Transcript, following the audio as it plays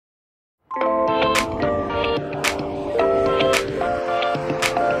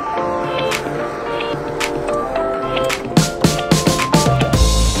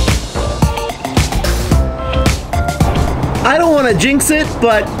want to jinx it,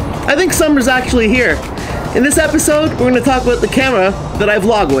 but I think summer's actually here. In this episode, we're going to talk about the camera that I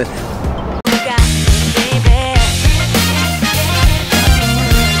vlog with.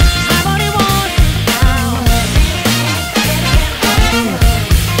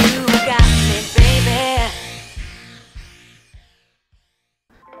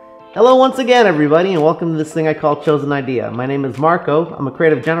 Hello once again, everybody, and welcome to this thing I call Chosen Idea. My name is Marco. I'm a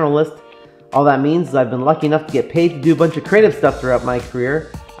creative generalist. All that means is I've been lucky enough to get paid to do a bunch of creative stuff throughout my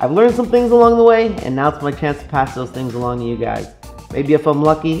career. I've learned some things along the way, and now it's my chance to pass those things along to you guys. Maybe if I'm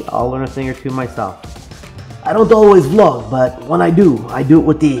lucky, I'll learn a thing or two myself. I don't always vlog, but when I do it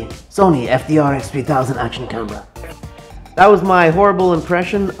with the Sony FDR X3000 action camera. That was my horrible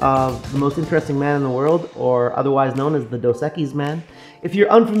impression of the most interesting man in the world, or otherwise known as the Dos Equis man. If you're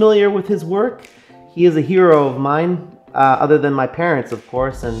unfamiliar with his work, he is a hero of mine, other than my parents, of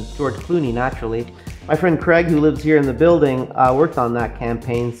course, and George Clooney, naturally. My friend Craig, who lives here in the building, worked on that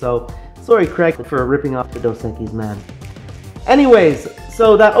campaign, so sorry, Craig, for ripping off the Dos Equis man. Anyways,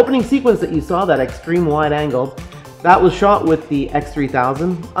 so that opening sequence that you saw, that extreme wide angle, that was shot with the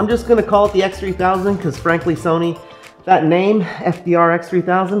X3000. I'm just going to call it the X3000 because, frankly, Sony, that name, FDR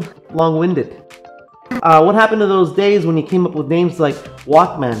X3000, long-winded. What happened to those days when you came up with names like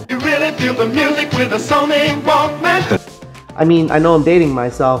Walkman? You really feel the music with a Sony Walkman? I mean, I know I'm dating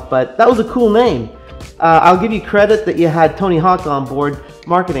myself, but that was a cool name. I'll give you credit that you had Tony Hawk on board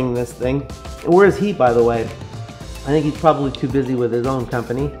marketing this thing. And where is he, by the way? I think he's probably too busy with his own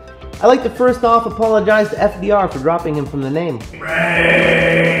company. I'd like to first off apologize to FDR for dropping him from the name.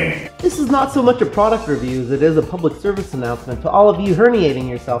 This is not so much a product review as it is a public service announcement to all of you herniating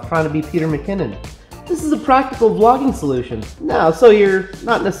yourself trying to be Peter McKinnon. This is a practical vlogging solution. Now, so you're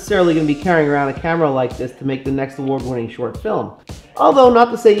not necessarily going to be carrying around a camera like this to make the next award-winning short film. Although,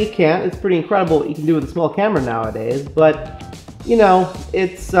 not to say you can't, it's pretty incredible what you can do with a small camera nowadays, but, you know,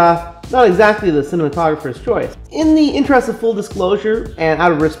 it's not exactly the cinematographer's choice. In the interest of full disclosure, and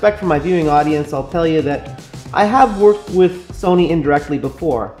out of respect for my viewing audience, I'll tell you that I have worked with Sony indirectly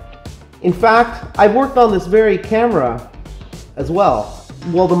before. In fact, I've worked on this very camera as well,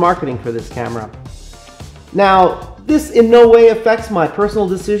 the marketing for this camera. Now, this in no way affects my personal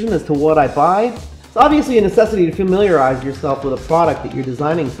decision as to what I buy. It's obviously a necessity to familiarize yourself with a product that you're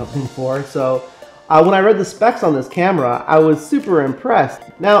designing something for, so when I read the specs on this camera, I was super impressed.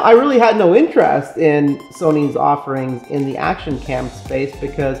 Now, I really had no interest in Sony's offerings in the action cam space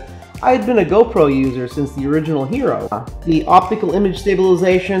because I had been a GoPro user since the original Hero. The optical image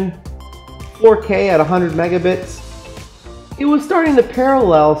stabilization, 4K at 100 megabits, it was starting to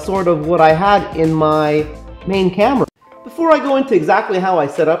parallel sort of what I had in my main camera. Before I go into exactly how I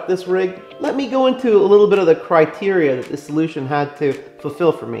set up this rig, let me go into a little bit of the criteria that this solution had to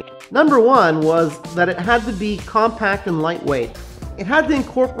fulfill for me. Number one was that it had to be compact and lightweight. It had to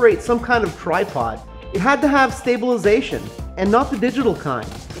incorporate some kind of tripod. It had to have stabilization, and not the digital kind.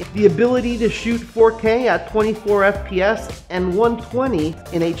 The ability to shoot 4K at 24 FPS and 120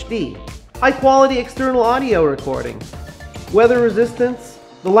 in HD. High quality external audio recording. Weather resistance.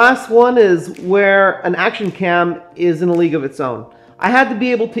 The last one is where an action cam is in a league of its own. I had to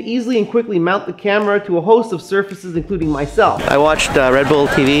be able to easily and quickly mount the camera to a host of surfaces, including myself. I watched Red Bull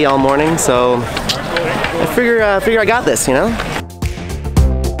TV all morning, so I figure I got this, you know?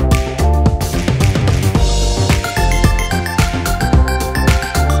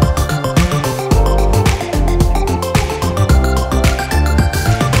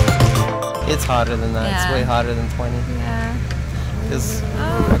 It's hotter than that. Yeah. It's way hotter than 20. Yeah.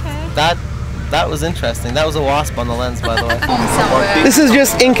 Okay. That was interesting. That was a wasp on the lens, by the way. This is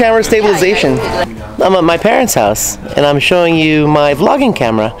just in-camera stabilization. I'm at my parents' house, and I'm showing you my vlogging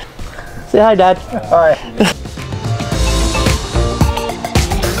camera. Say hi, Dad. Hi.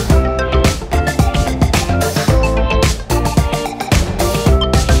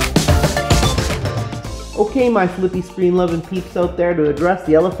 Okay, my flippy screen loving peeps out there, to address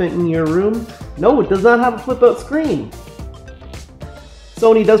the elephant in your room. No, it does not have a flip out screen.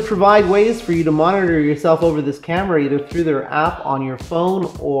 Sony does provide ways for you to monitor yourself over this camera, either through their app on your phone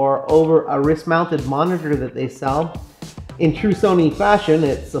or over a wrist-mounted monitor that they sell. In true Sony fashion,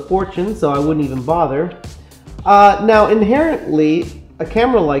 it's a fortune, so I wouldn't even bother. Now, inherently, a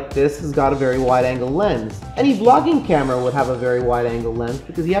camera like this has got a very wide-angle lens. Any vlogging camera would have a very wide-angle lens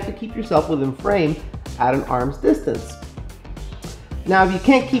because you have to keep yourself within frame at an arm's distance. Now, if you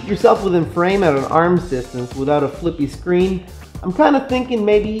can't keep yourself within frame at an arm's distance without a flippy screen, I'm kind of thinking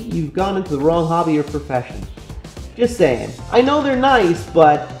maybe you've gone into the wrong hobby or profession. Just saying. I know they're nice,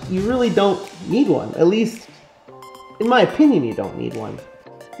 but you really don't need one. At least, in my opinion, you don't need one.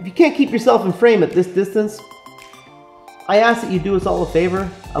 If you can't keep yourself in frame at this distance, I ask that you do us all a favor.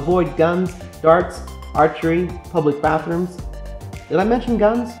 Avoid guns, darts, archery, public bathrooms. Did I mention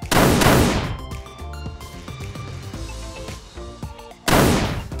guns?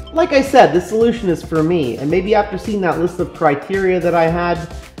 Like I said, this solution is for me, and maybe after seeing that list of criteria that I had,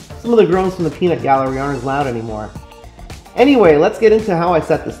 some of the groans from the peanut gallery aren't as loud anymore. Anyway, let's get into how I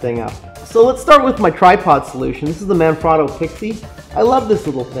set this thing up. So let's start with my tripod solution. This is the Manfrotto Pixie. I love this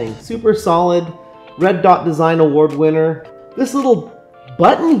little thing. Super solid, Red Dot Design Award winner. This little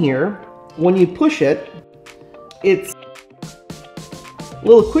button here, when you push it, it's a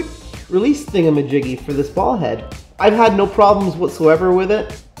little quick release thingamajiggy for this ball head. I've had no problems whatsoever with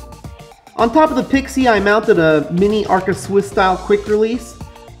it. On top of the Pixie, I mounted a mini Arca Swiss style quick release.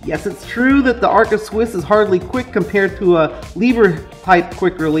 Yes, it's true that the Arca Swiss is hardly quick compared to a lever type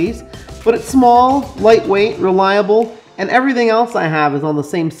quick release, but it's small, lightweight, reliable, and everything else I have is on the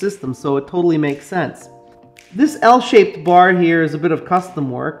same system, so it totally makes sense. This L-shaped bar here is a bit of custom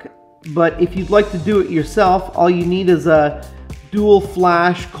work, but if you'd like to do it yourself, all you need is a dual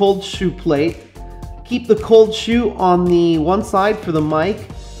flash cold shoe plate. Keep the cold shoe on the one side for the mic,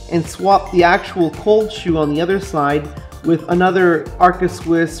 and swap the actual cold shoe on the other side with another Arca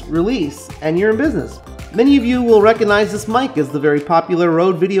Swiss release, and you're in business. Many of you will recognize this mic as the very popular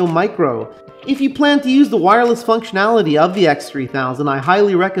Rode Video Micro. If you plan to use the wireless functionality of the X3000, I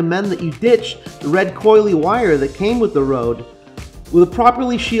highly recommend that you ditch the red coily wire that came with the Rode with a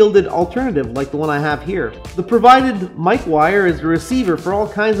properly shielded alternative like the one I have here. The provided mic wire is a receiver for all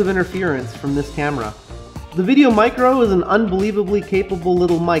kinds of interference from this camera. The Video Micro is an unbelievably capable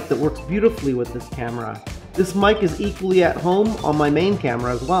little mic that works beautifully with this camera. This mic is equally at home on my main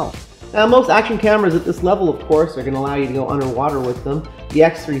camera as well. Now, most action cameras at this level, of course, are going to allow you to go underwater with them. The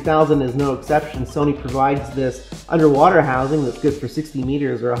X3000 is no exception. Sony provides this underwater housing that's good for 60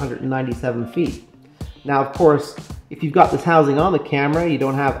 meters or 197 feet. Now, of course, if you've got this housing on the camera, you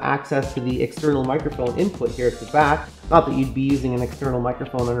don't have access to the external microphone input here at the back. Not that you'd be using an external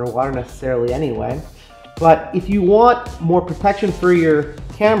microphone underwater necessarily anyway. But if you want more protection for your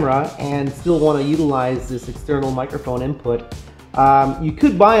camera and still want to utilize this external microphone input, you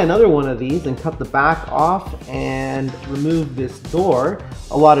could buy another one of these and cut the back off and remove this door.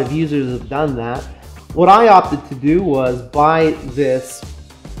 A lot of users have done that. What I opted to do was buy this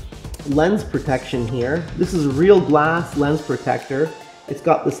lens protection here. This is a real glass lens protector. It's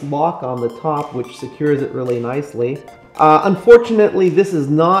got this lock on the top which secures it really nicely. Unfortunately, this is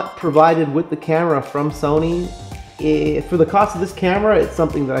not provided with the camera from Sony. For the cost of this camera, it's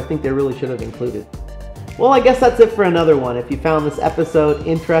something that I think they really should have included. Well, I guess that's it for another one. If you found this episode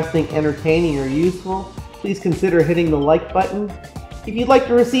interesting, entertaining, or useful, please consider hitting the like button. If you'd like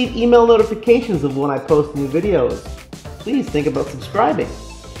to receive email notifications of when I post new videos, please think about subscribing.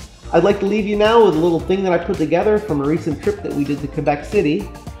 I'd like to leave you now with a little thing that I put together from a recent trip that we did to Quebec City.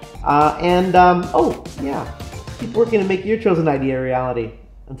 Oh yeah, keep working to make your chosen idea a reality.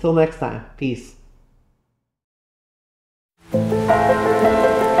 Until next time, peace.